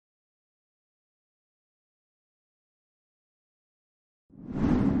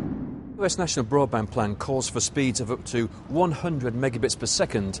The US National Broadband Plan calls for speeds of up to 100 megabits per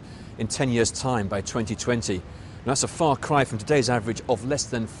second in 10 years' time by 2020. And that's a far cry from today's average of less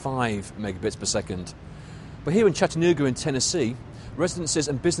than 5 megabits per second. But here in Chattanooga in Tennessee, residences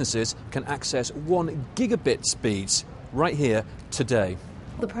and businesses can access 1 gigabit speeds right here today.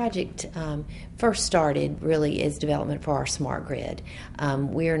 The project first started really as development for our smart grid.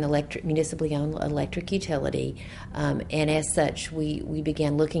 We're an municipally owned electric utility, and as such, we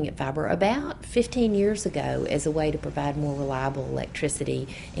began looking at fiber about 15 years ago as a way to provide more reliable electricity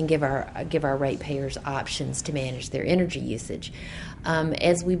and give our ratepayers options to manage their energy usage.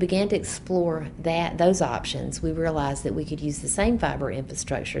 As we began to explore those options, we realized that we could use the same fiber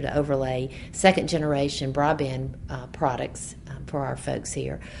infrastructure to overlay second-generation broadband products for our folks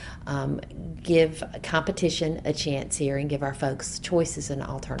here, give competition a chance here, and give our folks choices and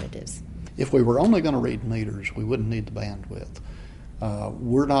alternatives. If we were only going to read meters, we wouldn't need the bandwidth.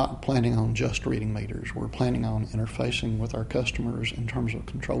 We're not planning on just reading meters. We're planning on interfacing with our customers in terms of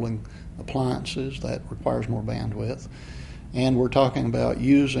controlling appliances. That requires more bandwidth. And we're talking about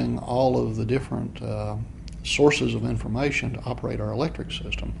using all of the different sources of information to operate our electric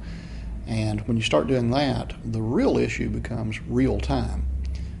system. And when you start doing that, the real issue becomes real time.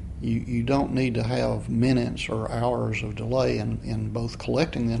 You don't need to have minutes or hours of delay in both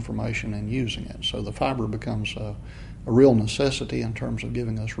collecting the information and using it. So the fiber becomes a real necessity in terms of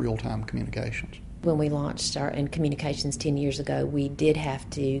giving us real-time communications. When we launched our in communications 10 years ago, we did have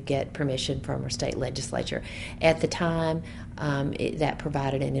to get permission from our state legislature. At the time, that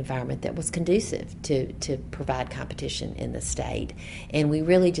provided an environment that was conducive to provide competition in the state. And we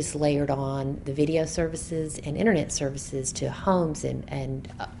really just layered on the video services and internet services to homes, and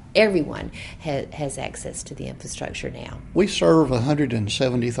everyone has access to the infrastructure now. We serve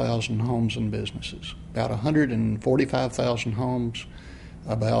 170,000 homes and businesses, about 145,000 homes,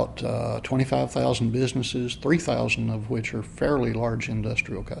 about 25,000 businesses, 3,000 of which are fairly large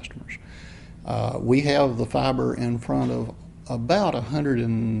industrial customers. We have the fiber in front of about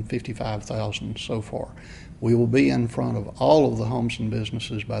 155,000 so far. We will be in front of all of the homes and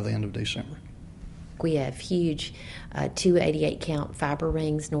businesses by the end of December. We have huge 288 count fiber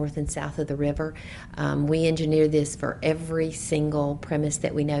rings north and south of the river. We engineer this for every single premise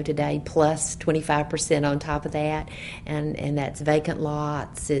that we know today, plus 25% on top of that, and that's vacant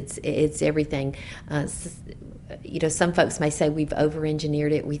lots. It's everything. Some folks may say we've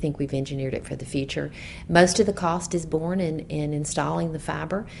over-engineered it. We think we've engineered it for the future. Most of the cost is borne in installing the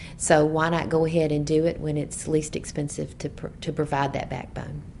fiber, so why not go ahead and do it when it's least expensive to provide that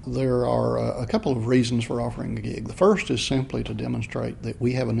backbone? There are a couple of reasons for offering a gig. The first is simply to demonstrate that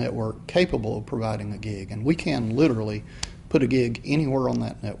we have a network capable of providing a gig, and we can literally put a gig anywhere on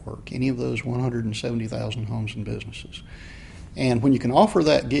that network, any of those 170,000 homes and businesses. And when you can offer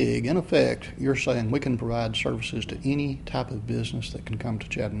that gig, in effect, you're saying we can provide services to any type of business that can come to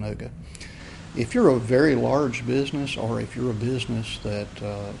Chattanooga. If you're a very large business, or if you're a business that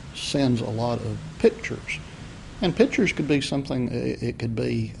sends a lot of pictures, and pictures could be something, it could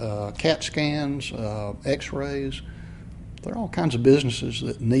be CAT scans, x-rays. There are all kinds of businesses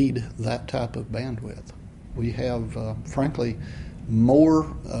that need that type of bandwidth. We have, frankly,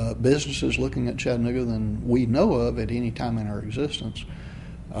 more businesses looking at Chattanooga than we know of at any time in our existence.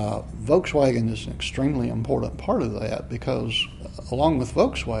 Volkswagen is an extremely important part of that because along with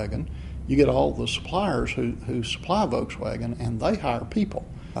Volkswagen, you get all the suppliers who supply Volkswagen, and they hire people.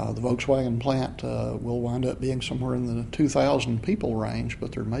 The Volkswagen plant will wind up being somewhere in the 2,000 people range,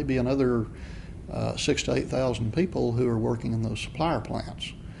 but there may be another 6,000 to 8,000 people who are working in those supplier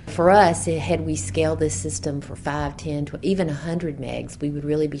plants. For us, had we scaled this system for 5, 10, 20, even 100 megs, we would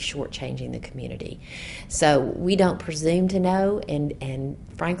really be shortchanging the community. So we don't presume to know, and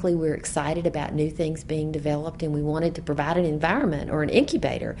frankly, we're excited about new things being developed, and we wanted to provide an environment or an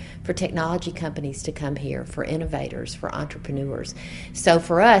incubator for technology companies to come here, for innovators, for entrepreneurs. So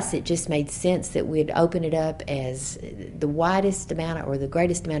for us, it just made sense that we'd open it up as the widest amount or the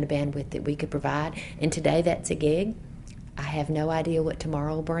greatest amount of bandwidth that we could provide, and today that's a gig. I have no idea what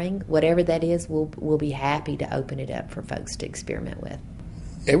tomorrow will bring. Whatever that is, we'll be happy to open it up for folks to experiment with.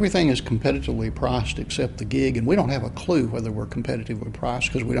 Everything is competitively priced except the gig, and we don't have a clue whether we're competitively priced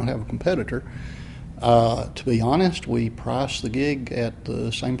because we don't have a competitor. To be honest, we priced the gig at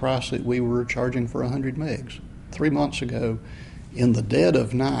the same price that we were charging for 100 megs. 3 months ago, in the dead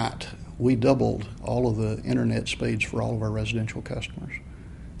of night, we doubled all of the internet speeds for all of our residential customers.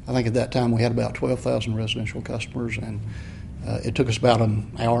 I think at that time we had about 12,000 residential customers, and it took us about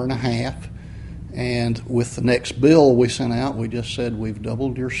an hour and a half. And with the next bill we sent out, we just said, we've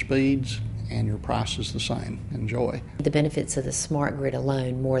doubled your speeds, and your price is the same. Enjoy. The benefits of the smart grid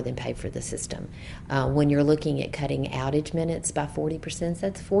alone more than pay for the system. When you're looking at cutting outage minutes by 40%,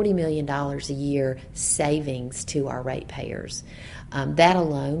 that's $40 million a year savings to our ratepayers. That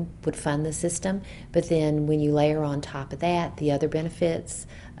alone would fund the system, but then when you layer on top of that the other benefits,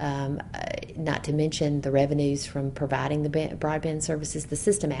 not to mention the revenues from providing the broadband services, the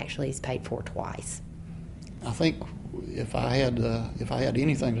system actually is paid for twice. I think if I had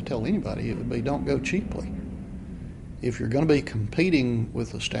anything to tell anybody, it would be don't go cheaply. If you're going to be competing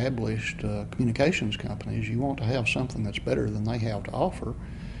with established communications companies, you want to have something that's better than they have to offer.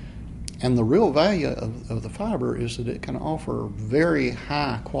 And the real value of the fiber is that it can offer very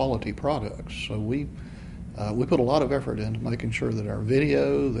high quality products. So we put a lot of effort into making sure that our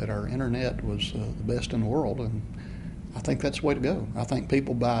video, that our internet was the best in the world, and I think that's the way to go. I think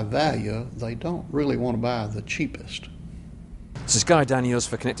people buy value. They don't really want to buy the cheapest. This is Guy Daniels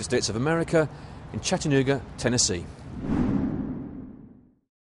for Connected States of America in Chattanooga, Tennessee.